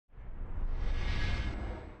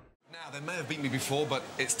They may have beaten me before, but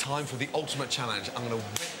it's time for the ultimate challenge. I'm going to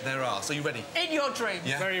whip their ass. Are you ready? In your dreams.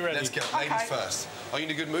 Yeah? Very ready. Let's go. Okay. Ladies first. Are you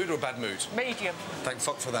in a good mood or a bad mood? Medium. Thank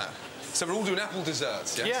fuck for that. So we're all doing apple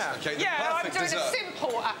desserts, yes? Yeah. Okay, the Yeah, I'm perfect doing dessert. a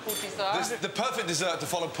simple apple dessert. The perfect dessert to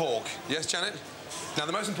follow pork. Yes, Janet? Now,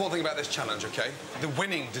 the most important thing about this challenge, OK, the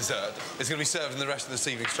winning dessert is going to be served in the rest of this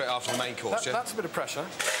evening, straight after the main course, yeah? That's a bit of pressure.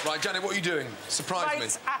 Right, Janet, what are you doing? Surprise me.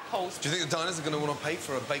 Baked apples. Do you think the diners are going to want to pay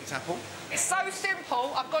for a baked apple? It's so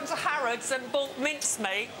simple. I've gone to Harrods and bought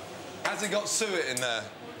mincemeat. Has it got suet in there?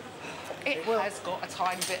 It has got a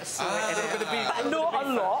tiny bit of suet in it. bit of beef. But not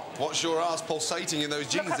a lot. What's your ass pulsating in those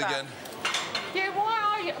jeans at that. again? Yeah,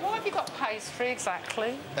 why have you got pastry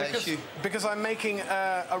exactly? Because I'm making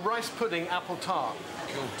a rice pudding apple tart.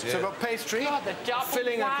 Oh, dear. So I've got pastry, God, the double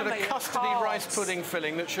filling, I've got a whammy of custardy rice carbs. pudding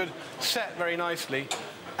filling that should set very nicely.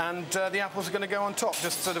 And the apples are going to go on top,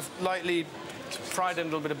 just sort of lightly fried in a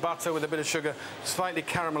little bit of butter with a bit of sugar, slightly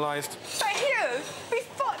caramelised. But Hugh,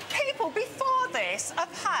 before this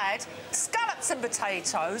have had scallops and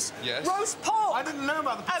potatoes, Yes. roast pork. I didn't know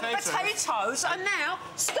about the potatoes. And now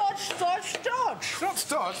stodge. It's not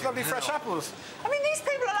starch, lovely fresh apples. I mean, these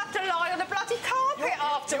people will have to lie on the bloody carpet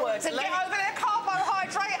afterwards and get over their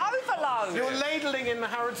carbohydrate overload. You're ladling in the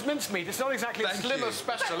Harrods mincemeat. It's not exactly a Thank slimmer you.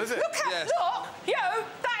 special, is it? Look, Hugh,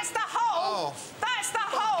 that's the hole. Oh, That's the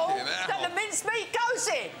hole fucking hell. that the mincemeat goes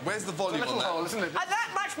in. Where's the It's a volume little on that? hole, isn't it? And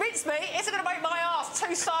that much mincemeat isn't going to make my arse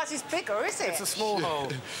 2 sizes bigger, is it? It's a small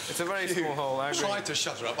hole. It's a very small hole, I agree. Try to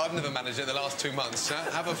shut her up. I've never managed it in the last 2 months. Yeah?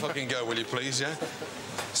 Have a fucking go, will you, please, yeah?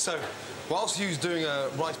 So, whilst Hugh's doing a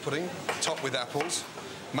rice pudding, topped with apples,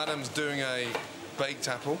 Madam's doing a baked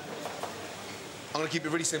apple, I'm going to keep it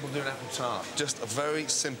really simple doing an apple tart. Just a very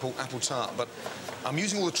simple apple tart. But I'm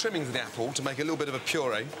using all the trimmings of the apple to make a little bit of a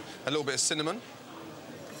puree, a little bit of cinnamon,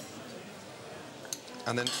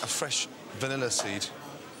 and then a fresh vanilla seed.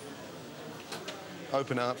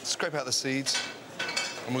 Open it up, scrape out the seeds,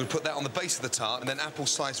 and we're going to put that on the base of the tart, and then apple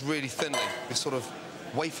sliced really thinly, this sort of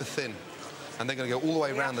wafer thin. And they're going to go all the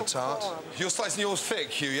way around the tart. You're slicing yours thick,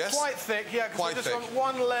 Hugh, yes? Quite thick, yeah, because I just want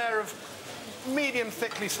one layer of medium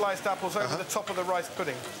thickly sliced apples over the top of the rice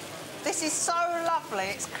pudding. This is so lovely.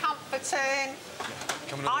 It's comforting.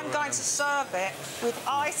 I'm going to serve it with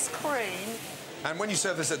ice cream. And when you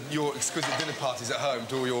serve this at your exquisite dinner parties at home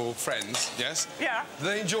to all your friends, yes? Yeah. Do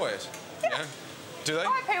they enjoy it? Yeah. Do they?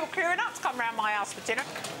 I have people queuing up to come round my house for dinner.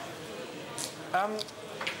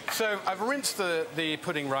 So I've rinsed the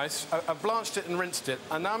pudding rice, I've blanched it and rinsed it,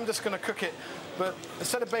 and now I'm just going to cook it, but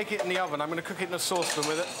instead of baking it in the oven, I'm going to cook it in a saucepan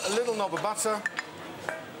with a little knob of butter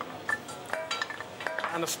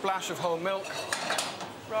and a splash of whole milk.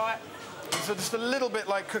 Right. So just a little bit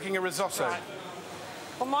like cooking a risotto. Right.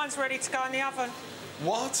 Well, mine's ready to go in the oven.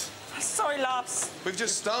 What? Sorry, loves. We've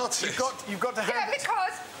just started. You've got to have... Yeah,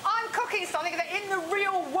 because I'm cooking something that in the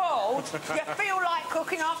real world you feel like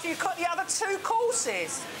cooking after you cook the other 2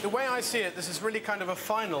 courses. The way I see it, this is really kind of a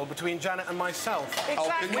final between Janet and myself.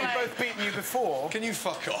 Exactly. We've both beaten you before. Can you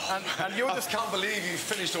fuck off? And you're just... I can't believe you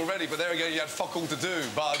finished already, but there again, you had fuck all to do.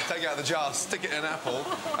 But take it out of the jar, stick it in an apple,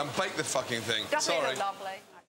 and bake the fucking thing. Doesn't it Sorry. look lovely?